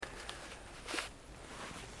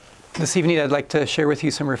This evening I'd like to share with you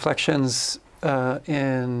some reflections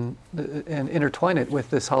and intertwine it with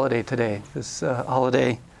this holiday today, this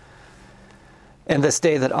holiday and this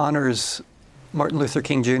day that honors Martin Luther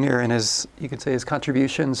King Jr. and his, you could say, his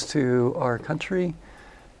contributions to our country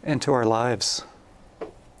and to our lives.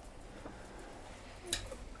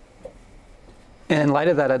 And in light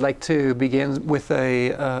of that, I'd like to begin with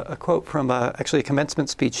a quote from actually a commencement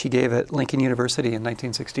speech he gave at Lincoln University in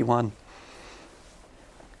 1961.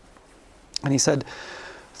 And he said,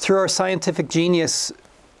 "Through our scientific genius,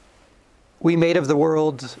 we made of the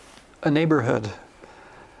world a neighborhood.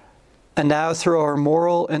 And now through our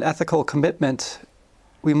moral and ethical commitment,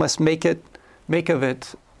 we must make of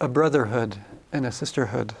it a brotherhood and a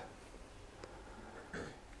sisterhood.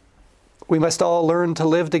 We must all learn to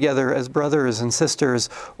live together as brothers and sisters,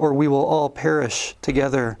 or we will all perish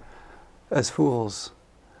together as fools."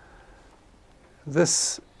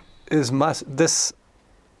 This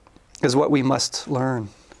is what we must learn.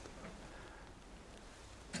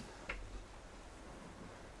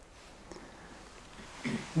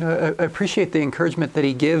 You know, I appreciate the encouragement that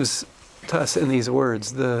he gives to us in these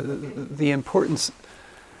words, the importance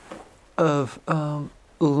of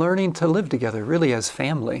learning to live together, really as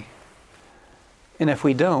family. And if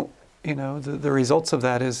we don't, you know, the results of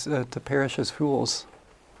that is to perish as fools.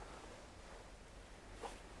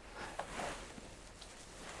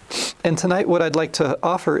 And tonight what I'd like to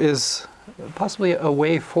offer is possibly a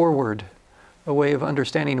way forward, a way of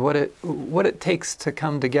understanding what it takes to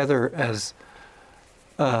come together as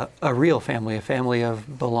a real family, a family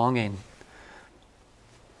of belonging.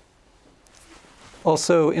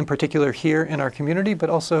 Also, in particular here in our community, but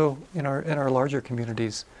also in our larger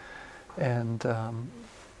communities and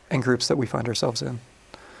groups that we find ourselves in.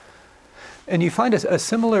 And you find a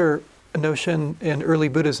similar notion in early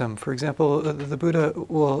Buddhism. For example, the Buddha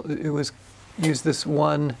used this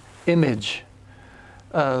one image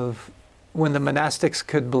of when the monastics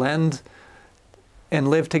could blend and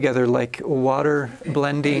live together like water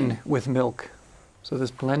blending with milk. So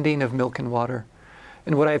this blending of milk and water.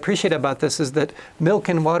 And what I appreciate about this is that milk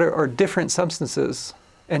and water are different substances,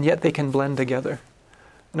 and yet they can blend together.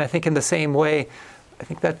 And I think in the same way, I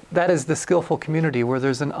think that is the skillful community where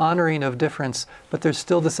there's an honoring of difference, but there's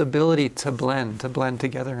still this ability to blend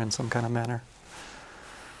together in some kind of manner.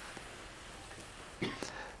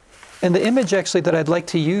 And the image actually that I'd like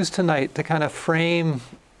to use tonight to kind of frame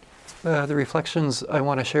the reflections I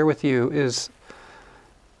want to share with you is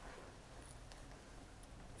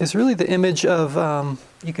really the image of,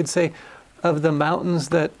 you could say, of the mountains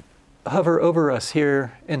that hover over us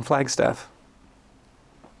here in Flagstaff.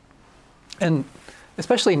 And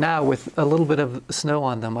especially now with a little bit of snow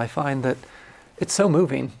on them, I find that it's so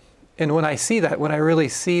moving. And when I see that, when I really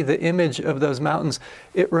see the image of those mountains,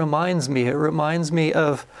 it reminds me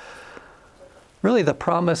of really the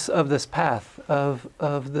promise of this path,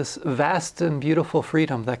 of this vast and beautiful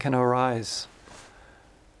freedom that can arise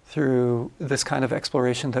through this kind of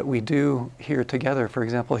exploration that we do here together, for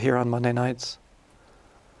example, here on Monday nights.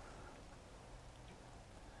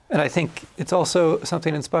 And I think it's also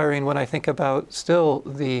something inspiring when I think about still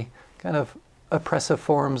the kind of oppressive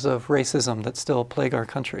forms of racism that still plague our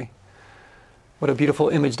country. What a beautiful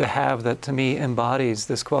image to have that to me embodies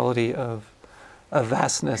this quality of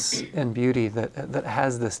vastness and beauty that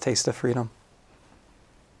has this taste of freedom.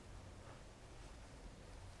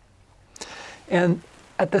 And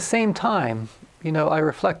at the same time, you know, I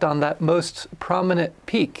reflect on that most prominent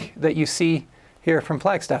peak that you see here from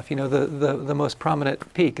Flagstaff, you know, the most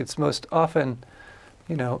prominent peak. It's most often,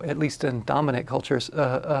 you know, at least in dominant cultures,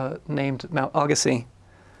 named Mount Agassiz.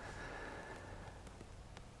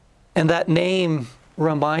 And that name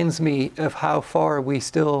reminds me of how far we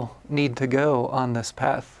still need to go on this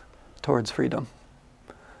path towards freedom.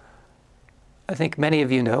 I think many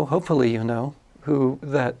of you know, hopefully you know, who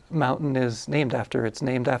that mountain is named after. It's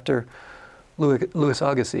named after Louis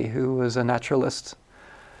Agassiz, who was a naturalist.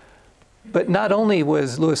 But not only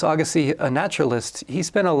was Louis Agassiz a naturalist, he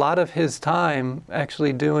spent a lot of his time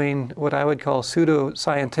actually doing what I would call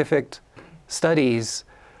pseudo-scientific studies,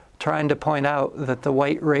 trying to point out that the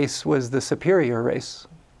white race was the superior race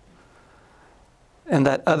and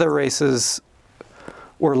that other races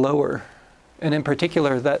were lower. And in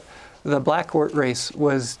particular, that the black race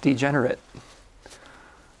was degenerate.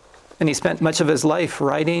 And he spent much of his life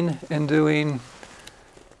writing and doing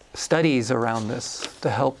studies around this to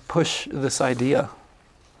help push this idea.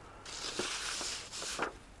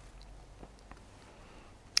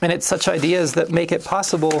 And it's such ideas that make it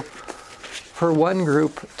possible for one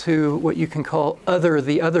group to what you can call other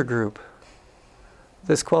the other group.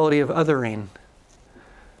 This quality of othering.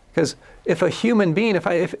 Because if a human being,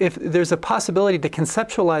 if there's a possibility to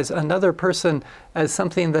conceptualize another person as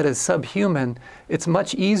something that is subhuman, it's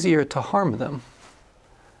much easier to harm them.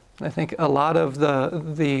 I think a lot of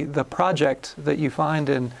the project that you find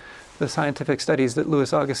in the scientific studies that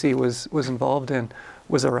Louis Agassiz was involved in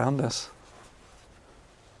was around this.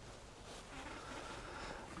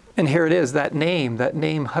 And here it is, that name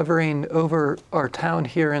hovering over our town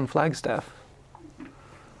here in Flagstaff.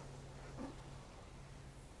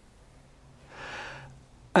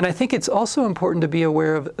 And I think it's also important to be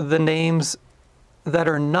aware of the names that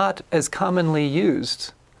are not as commonly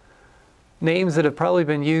used. Names that have probably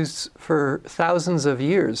been used for thousands of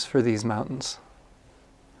years for these mountains.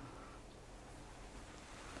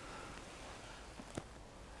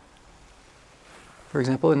 For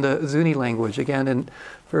example, in the Zuni language, again, and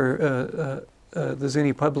for the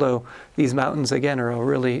Zuni Pueblo, these mountains, again, are a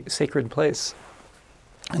really sacred place.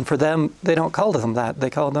 And for them, they don't call them that. They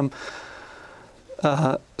call them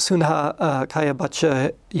Sunha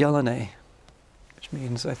Kayabacha Yelane, which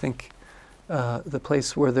means, I think, the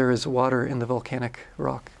place where there is water in the volcanic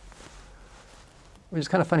rock. Which is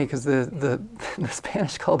kind of funny because the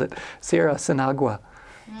Spanish called it Sierra Sin Agua,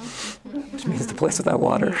 which means the place without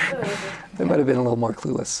water. They might have been a little more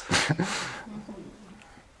clueless.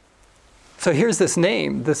 So here's this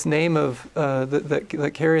name of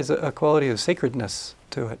that carries a quality of sacredness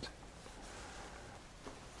to it.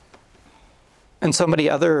 And so many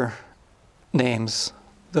other names.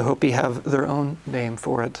 The Hopi have their own name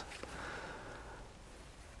for it.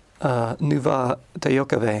 Nuva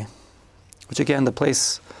Teyokave, which again, the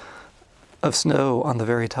place of snow on the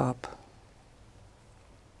very top.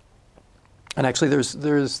 And actually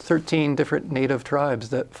there's 13 different native tribes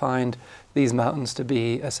that find these mountains to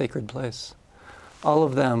be a sacred place. All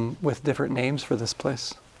of them with different names for this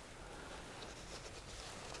place.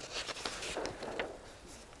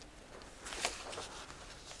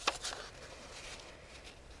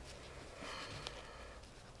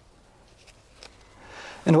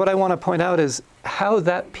 And what I want to point out is how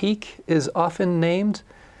that peak is often named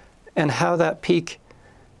and how that peak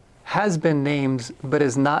has been named but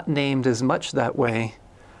is not named as much that way,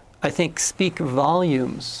 I think speak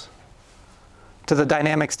volumes to the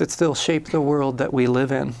dynamics that still shape the world that we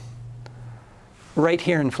live in. Right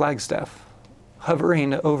here in Flagstaff,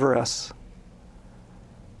 hovering over us.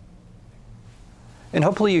 And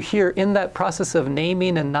hopefully you hear in that process of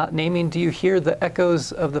naming and not naming, do you hear the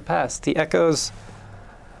echoes of the past, the echoes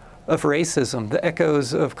of racism, the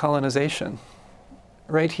echoes of colonization,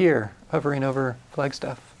 right here, hovering over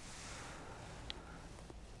Flagstaff.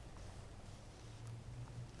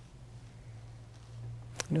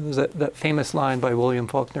 You know, there's that famous line by William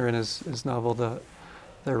Faulkner in his novel, The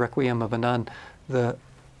Requiem of a Nun. The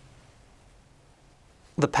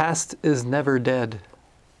past is never dead.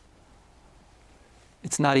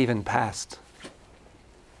 It's not even past.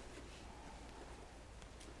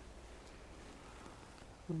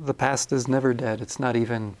 The past is never dead. It's not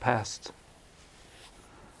even past.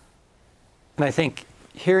 And I think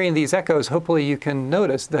hearing these echoes, hopefully you can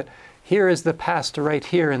notice that here is the past right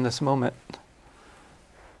here in this moment.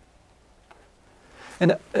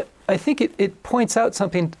 And I think it points out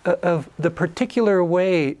something of the particular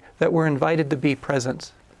way that we're invited to be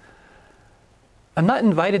present. I'm not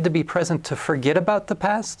invited to be present to forget about the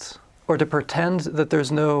past or to pretend that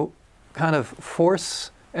there's no kind of force,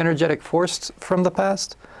 energetic force from the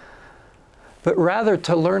past, but rather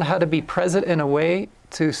to learn how to be present in a way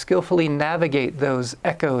to skillfully navigate those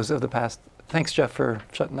echoes of the past. Thanks, Jeff, for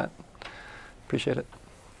shutting that. Appreciate it.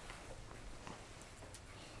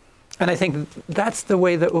 And I think that's the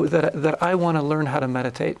way that I want to learn how to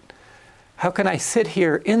meditate. How can I sit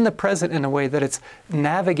here in the present in a way that it's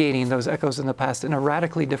navigating those echoes in the past in a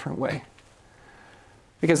radically different way?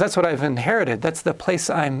 Because that's what I've inherited. That's the place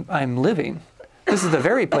I'm living. This is the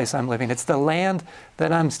very place I'm living. It's the land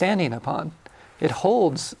that I'm standing upon. It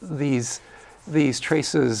holds these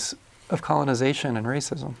traces of colonization and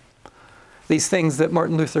racism. These things that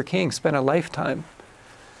Martin Luther King spent a lifetime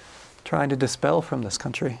trying to dispel from this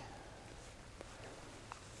country.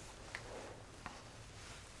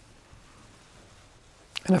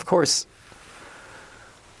 And of course,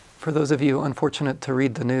 for those of you unfortunate to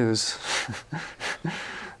read the news,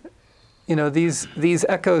 you know, these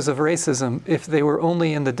echoes of racism, if they were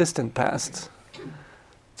only in the distant past,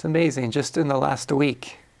 it's amazing just in the last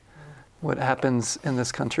week what happens in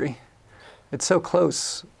this country. It's so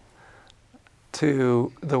close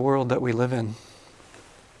to the world that we live in.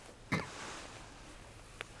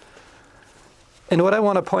 And what I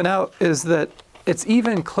want to point out is that it's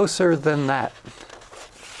even closer than that.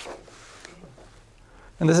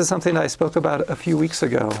 And this is something that I spoke about a few weeks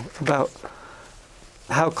ago, about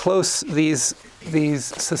how close these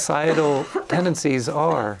societal tendencies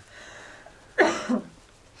are.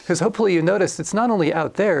 Because hopefully you noticed it's not only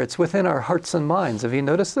out there, it's within our hearts and minds. Have you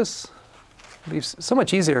noticed this? It'd be so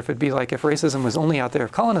much easier if it'd be like if racism was only out there.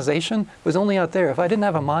 If colonization was only out there. If I didn't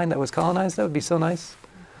have a mind that was colonized, that would be so nice.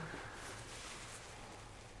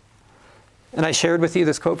 And I shared with you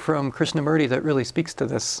this quote from Krishnamurti that really speaks to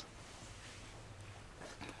this.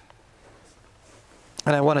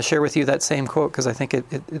 And I want to share with you that same quote because I think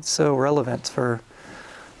it's so relevant for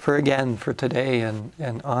today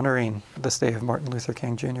and honoring this day of Martin Luther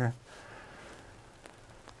King Jr.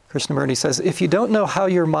 Krishnamurti says, if you don't know how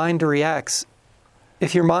your mind reacts,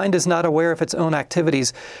 if your mind is not aware of its own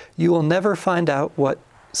activities, you will never find out what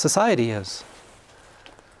society is.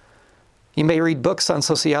 You may read books on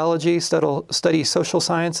sociology, study social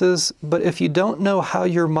sciences, but if you don't know how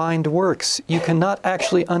your mind works, you cannot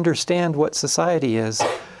actually understand what society is,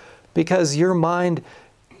 because your mind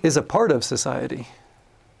is a part of society.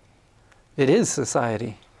 It is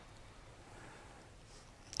society.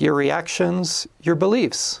 Your reactions, your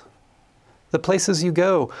beliefs, the places you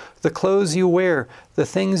go, the clothes you wear, the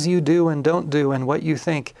things you do and don't do, and what you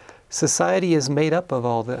think, society is made up of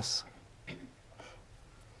all this.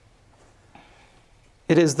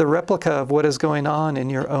 It is the replica of what is going on in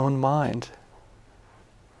your own mind.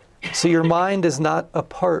 So your mind is not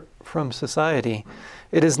apart from society.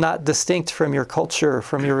 It is not distinct from your culture,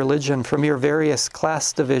 from your religion, from your various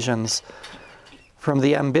class divisions, from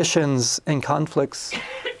the ambitions and conflicts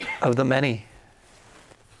of the many.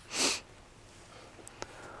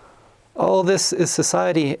 All this is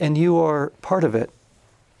society, and you are part of it.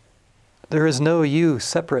 There is no you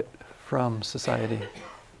separate from society.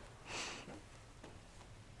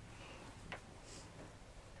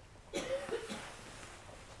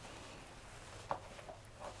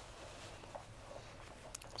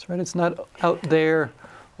 That's right, it's not out there,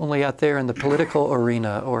 only out there in the political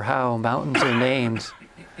arena or how mountains are named.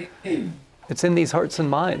 It's in these hearts and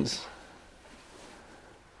minds.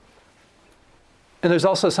 And there's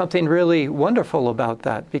also something really wonderful about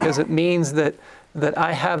that, because it means that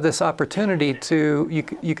I have this opportunity to,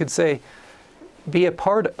 you could say, be a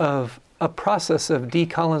part of a process of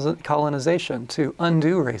decolonization, to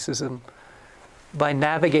undo racism by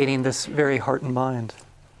navigating this very heart and mind.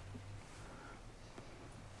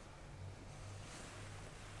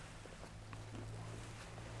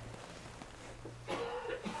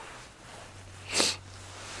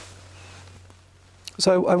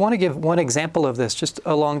 So I want to give one example of this, just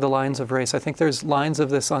along the lines of race. I think there's lines of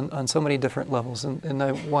this on so many different levels. And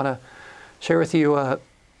I want to share with you a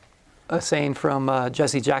saying from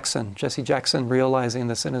Jesse Jackson. Jesse Jackson realizing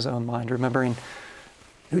this in his own mind, remembering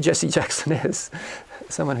who Jesse Jackson is.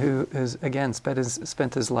 Someone who has, again,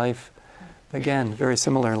 spent his life, again, very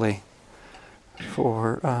similarly,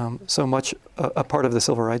 for so much a part of the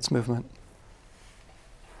civil rights movement.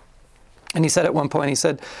 And he said at one point, he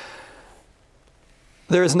said,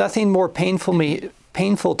 "There is nothing more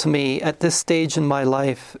painful to me at this stage in my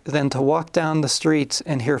life than to walk down the street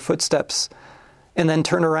and hear footsteps and then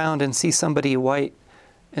turn around and see somebody white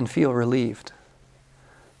and feel relieved."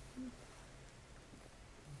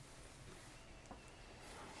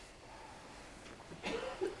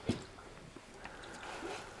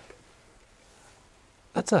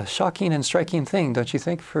 That's a shocking and striking thing, don't you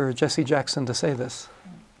think, for Jesse Jackson to say this?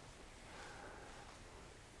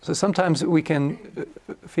 So sometimes we can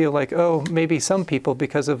feel like, oh, maybe some people,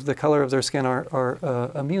 because of the color of their skin, are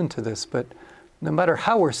immune to this. But no matter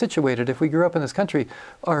how we're situated, if we grew up in this country,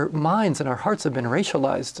 our minds and our hearts have been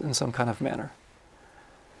racialized in some kind of manner.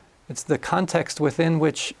 It's the context within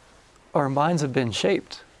which our minds have been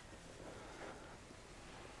shaped.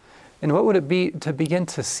 And what would it be to begin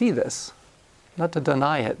to see this? Not to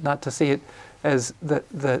deny it, not to see it as that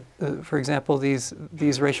for example, these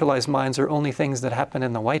racialized minds are only things that happen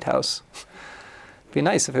in the White House. It'd be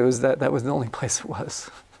nice if it was that was the only place it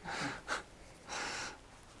was.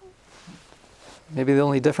 Maybe the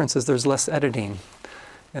only difference is there's less editing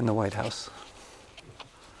in the White House.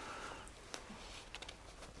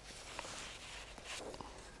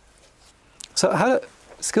 So how to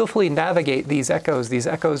skillfully navigate these echoes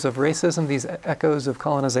of racism, these echoes of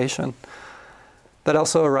colonization, that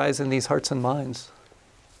also arise in these hearts and minds.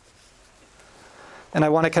 And I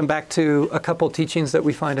want to come back to a couple teachings that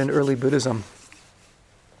we find in early Buddhism.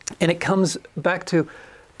 And it comes back to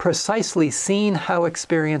precisely seeing how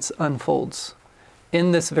experience unfolds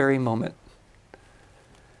in this very moment.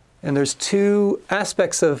 And there's two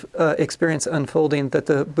aspects of experience unfolding that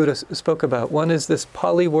the Buddha spoke about. One is this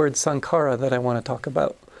Pali word sankhara that I want to talk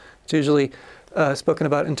about. It's usually spoken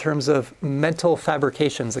about in terms of mental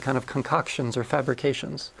fabrications, the kind of concoctions or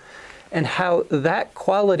fabrications, and how that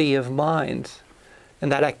quality of mind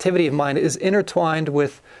and that activity of mind is intertwined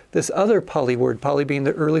with this other Pali word, Pali being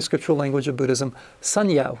the early scriptural language of Buddhism,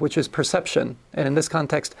 sanya, which is perception. And in this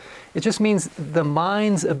context, it just means the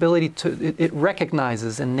mind's ability to, it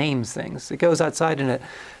recognizes and names things. It goes outside and it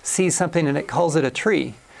sees something and it calls it a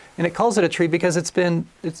tree. And it calls it a tree because it's been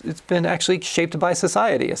actually shaped by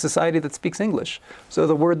society, a society that speaks English. So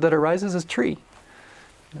the word that arises is tree.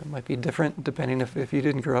 It might be different depending if you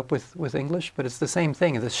didn't grow up with English, but it's the same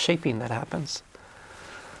thing, this shaping that happens.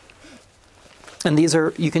 And these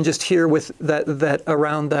are, you can just hear with that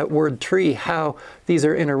around that word tree, how these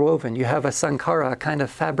are interwoven. You have a sankhara, a kind of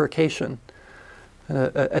fabrication,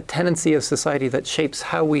 a tendency of society that shapes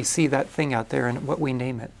how we see that thing out there and what we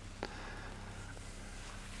name it.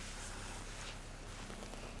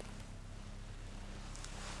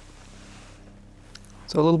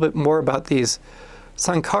 So a little bit more about these.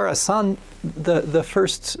 Sankhara, the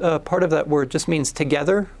first part of that word just means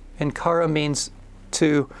together, and kara means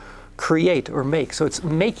to create or make. So it's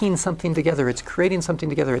making something together, it's creating something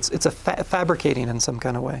together, it's a fabricating in some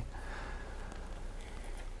kind of way.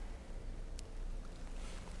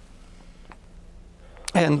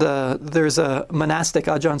 And there's a monastic,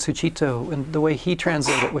 Ajahn Sucitto, and the way he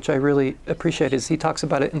translated it, which I really appreciate, is he talks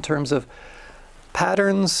about it in terms of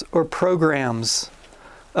patterns or programs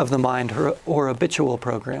of the mind, or habitual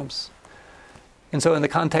programs. And so in the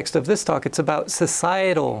context of this talk, it's about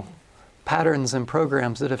societal patterns and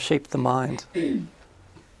programs that have shaped the mind.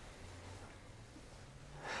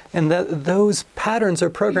 And those patterns or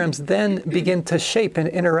programs then begin to shape and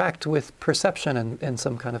interact with perception in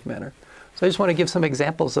some kind of manner. So I just want to give some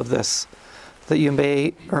examples of this that you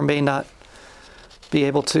may or may not be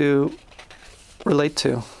able to relate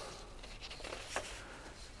to.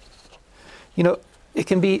 You know, it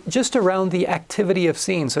can be just around the activity of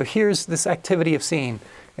seeing. So here's this activity of seeing,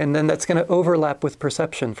 and then that's going to overlap with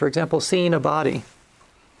perception. For example, seeing a body.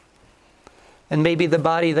 And maybe the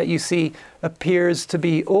body that you see appears to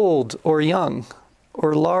be old or young,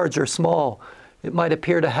 or large or small. It might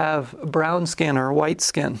appear to have brown skin or white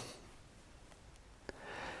skin.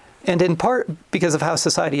 And in part because of how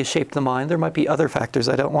society has shaped the mind, there might be other factors,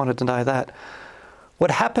 I don't want to deny that.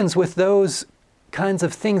 What happens with those kinds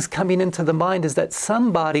of things coming into the mind is that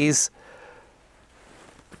some bodies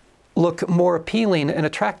look more appealing and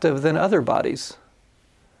attractive than other bodies.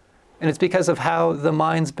 And it's because of how the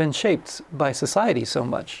mind's been shaped by society so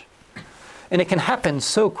much. And it can happen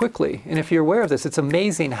so quickly. And if you're aware of this, it's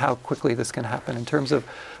amazing how quickly this can happen in terms of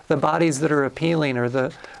the bodies that are appealing or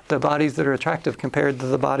the bodies that are attractive compared to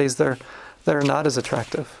the bodies that are not as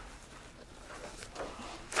attractive.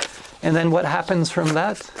 And then what happens from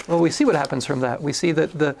that? Well, we see what happens from that. We see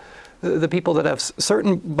that the people that have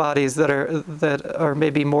certain bodies that are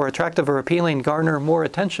maybe more attractive or appealing garner more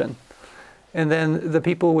attention. And then the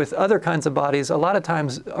people with other kinds of bodies a lot of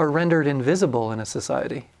times are rendered invisible in a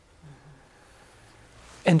society.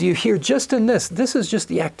 And you hear just in this is just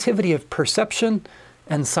the activity of perception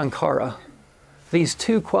and sankhara. These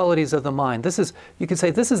two qualities of the mind. You could say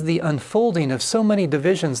this is the unfolding of so many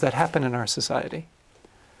divisions that happen in our society.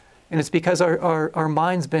 And it's because our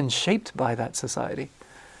mind's been shaped by that society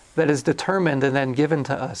that is determined and then given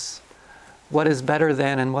to us what is better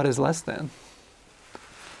than and what is less than.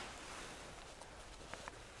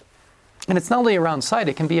 And it's not only around sight,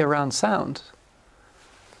 it can be around sound.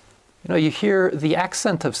 You know, you hear the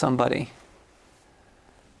accent of somebody.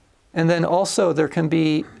 And then also there can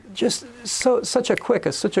be just such a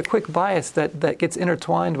quick bias that gets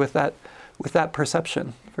intertwined with that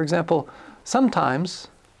perception. For example, sometimes,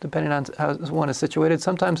 depending on how one is situated,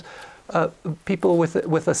 sometimes people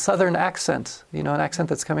with a southern accent, you know, an accent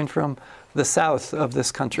that's coming from the south of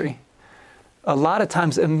this country, a lot of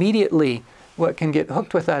times immediately what can get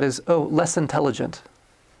hooked with that is, oh, less intelligent.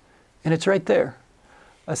 And it's right there,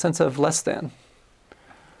 a sense of less than.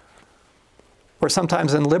 Or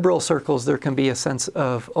sometimes in liberal circles there can be a sense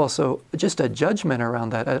of also just a judgment around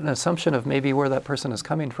that, an assumption of maybe where that person is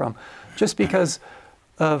coming from, just because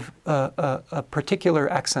of a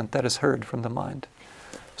particular accent that is heard from the mind.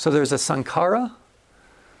 So there's a sankhara,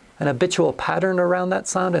 an habitual pattern around that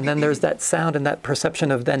sound, and then there's that sound and that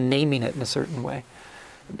perception of then naming it in a certain way.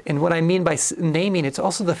 And what I mean by naming, it's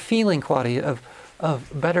also the feeling quality of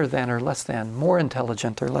better than or less than, more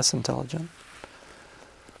intelligent or less intelligent.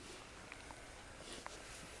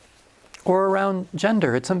 Or around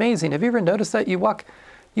gender. It's amazing. Have you ever noticed that? You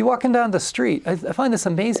walking down the street. I find this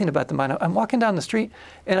amazing about the mind. I'm walking down the street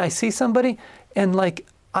and I see somebody and like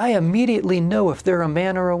I immediately know if they're a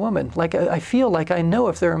man or a woman. Like I feel like I know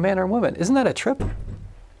if they're a man or a woman. Isn't that a trip?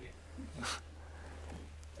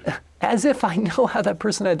 As if I know how that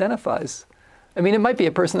person identifies. I mean, it might be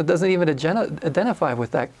a person that doesn't even identify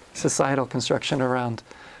with that societal construction around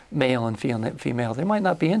male and female. They might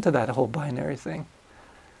not be into that whole binary thing.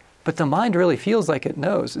 But the mind really feels like it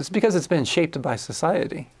knows. It's because it's been shaped by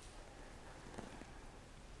society.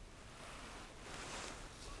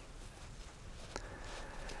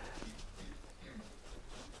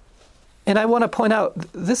 And I want to point out,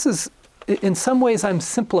 this is, in some ways I'm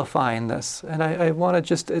simplifying this, and I want to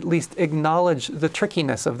just at least acknowledge the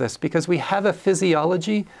trickiness of this, because we have a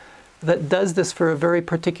physiology that does this for a very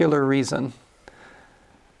particular reason.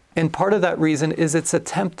 And part of that reason is its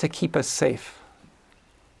attempt to keep us safe.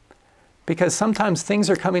 Because sometimes things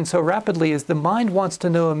are coming so rapidly as the mind wants to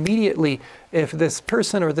know immediately if this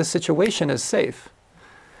person or this situation is safe.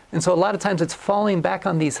 And so a lot of times it's falling back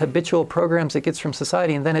on these habitual programs it gets from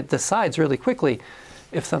society, and then it decides really quickly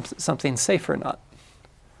if something's safe or not.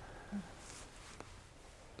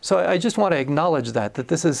 So I just want to acknowledge that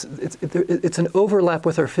this is, it's an overlap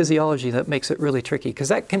with our physiology that makes it really tricky, because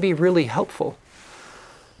that can be really helpful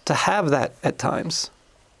to have that at times.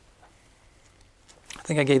 I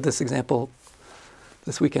think I gave this example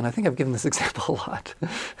this weekend. I think I've given this example a lot.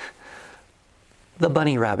 The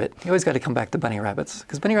bunny rabbit. You always got to come back to bunny rabbits,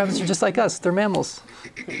 because bunny rabbits are just like us. They're mammals.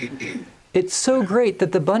 It's so great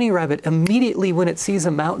that the bunny rabbit, immediately when it sees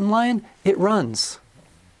a mountain lion, it runs.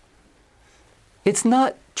 It's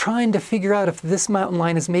not trying to figure out if this mountain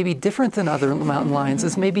lion is maybe different than other mountain lions,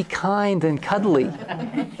 is maybe kind and cuddly.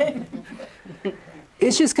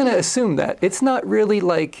 It's just going to assume that. It's not really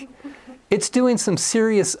like, it's doing some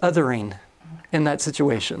serious othering in that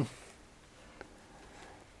situation.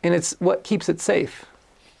 And it's what keeps it safe.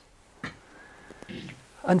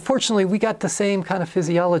 Unfortunately, we got the same kind of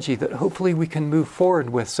physiology that hopefully we can move forward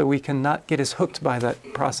with, so we can not get as hooked by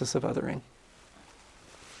that process of othering.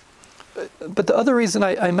 But the other reason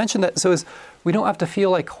I mentioned that is we don't have to feel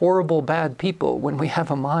like horrible, bad people when we have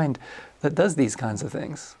a mind that does these kinds of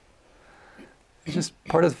things. It's just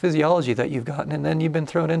part of the physiology that you've gotten, and then you've been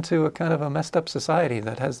thrown into a kind of a messed up society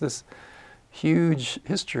that has this huge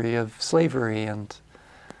history of slavery and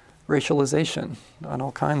racialization on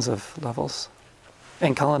all kinds of levels,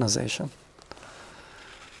 and colonization.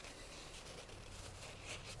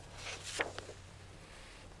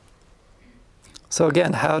 So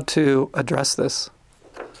again, how to address this?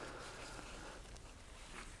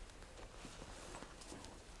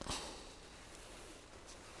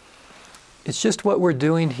 It's just what we're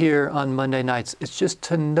doing here on Monday nights. It's just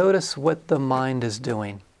to notice what the mind is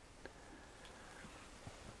doing.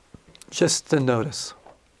 Just to notice.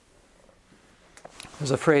 There's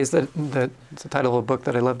a phrase that it's the title of a book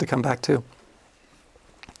that I love to come back to.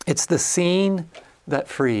 It's the seeing that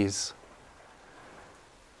frees.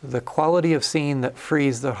 The quality of seeing that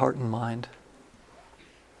frees the heart and mind.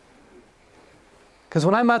 Because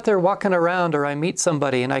when I'm out there walking around, or I meet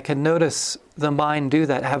somebody and I can notice the mind do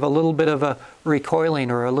that, have a little bit of a recoiling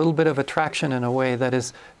or a little bit of attraction in a way that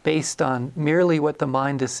is based on merely what the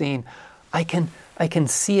mind is seeing, I can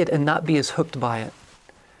see it and not be as hooked by it.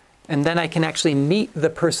 And then I can actually meet the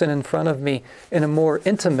person in front of me in a more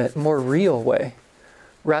intimate, more real way,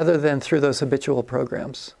 rather than through those habitual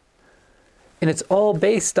programs. And it's all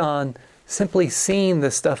based on simply seeing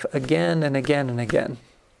this stuff again and again and again.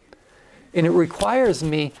 And it requires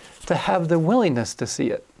me to have the willingness to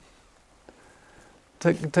see it.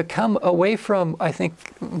 To come away from, I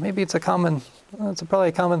think, maybe it's probably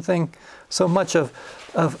a common thing, so much of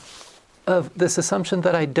this assumption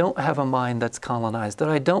that I don't have a mind that's colonized, that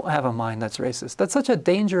I don't have a mind that's racist. That's such a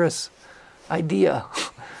dangerous idea.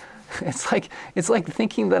 It's like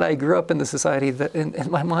thinking that I grew up in the society that and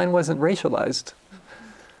my mind wasn't racialized.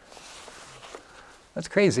 That's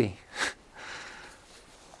crazy.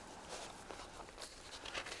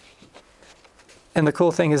 And the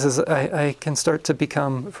cool thing is I can start to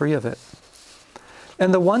become free of it.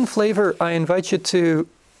 And the one flavor I invite you to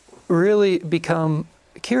really become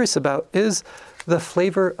curious about is the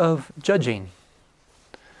flavor of judging.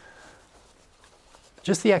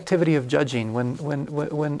 Just the activity of judging.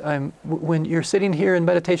 When you're sitting here in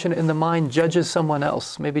meditation and the mind judges someone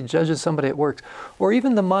else, maybe judges somebody at work, or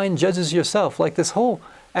even the mind judges yourself, like this whole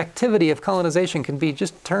activity of colonization can be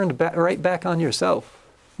just turned right back on yourself.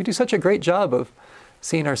 We do such a great job of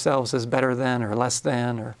seeing ourselves as better than, or less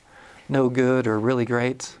than, or no good, or really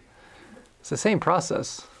great. It's the same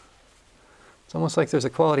process. It's almost like there's a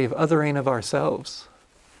quality of othering of ourselves.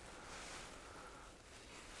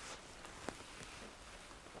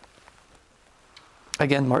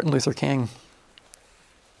 Again, Martin Luther King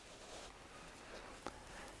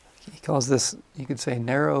calls this, you could say,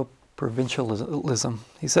 narrow provincialism.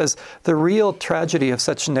 He says, the real tragedy of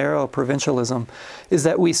such narrow provincialism is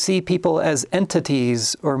that we see people as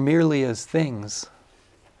entities or merely as things.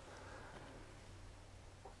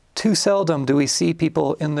 Too seldom do we see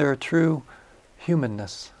people in their true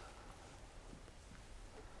humanness.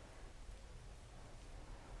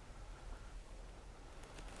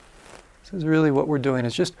 This is really what we're doing,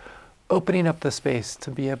 is just opening up the space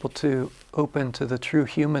to be able to open to the true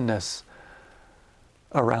humanness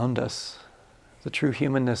around us, the true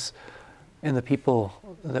humanness in the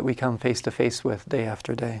people that we come face to face with day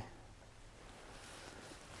after day.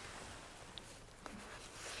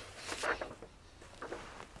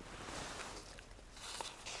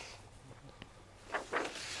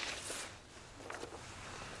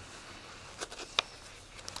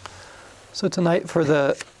 So tonight for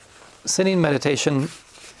the sitting meditation,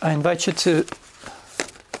 I invite you to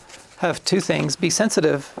have two things. Be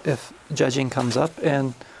sensitive if judging comes up,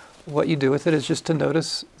 and what you do with it is just to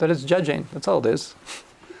notice that it's judging. That's all it is.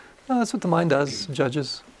 No, that's what the mind does,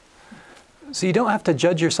 judges. So you don't have to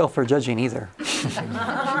judge yourself for judging either.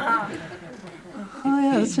 Oh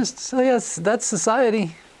yeah, it's just, so yes, that's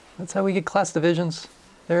society. That's how we get class divisions.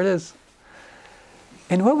 There it is.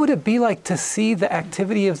 And what would it be like to see the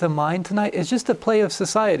activity of the mind tonight? It's just a play of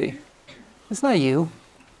society. It's not you.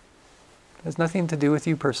 It has nothing to do with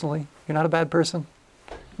you personally. You're not a bad person.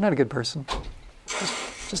 You're not a good person.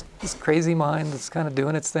 Just this crazy mind that's kind of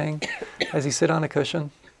doing its thing as you sit on a cushion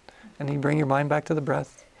and you bring your mind back to the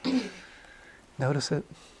breath. Notice it.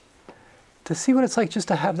 To see what it's like just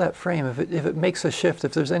to have that frame, if it makes a shift,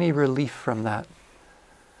 if there's any relief from that.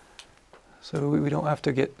 So we don't have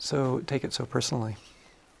to take it so personally.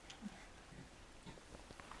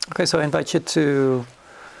 Okay, so I invite you to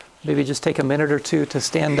maybe just take a minute or two to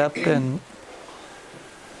stand up and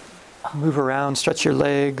move around, stretch your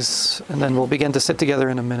legs, and then we'll begin to sit together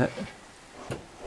in a minute.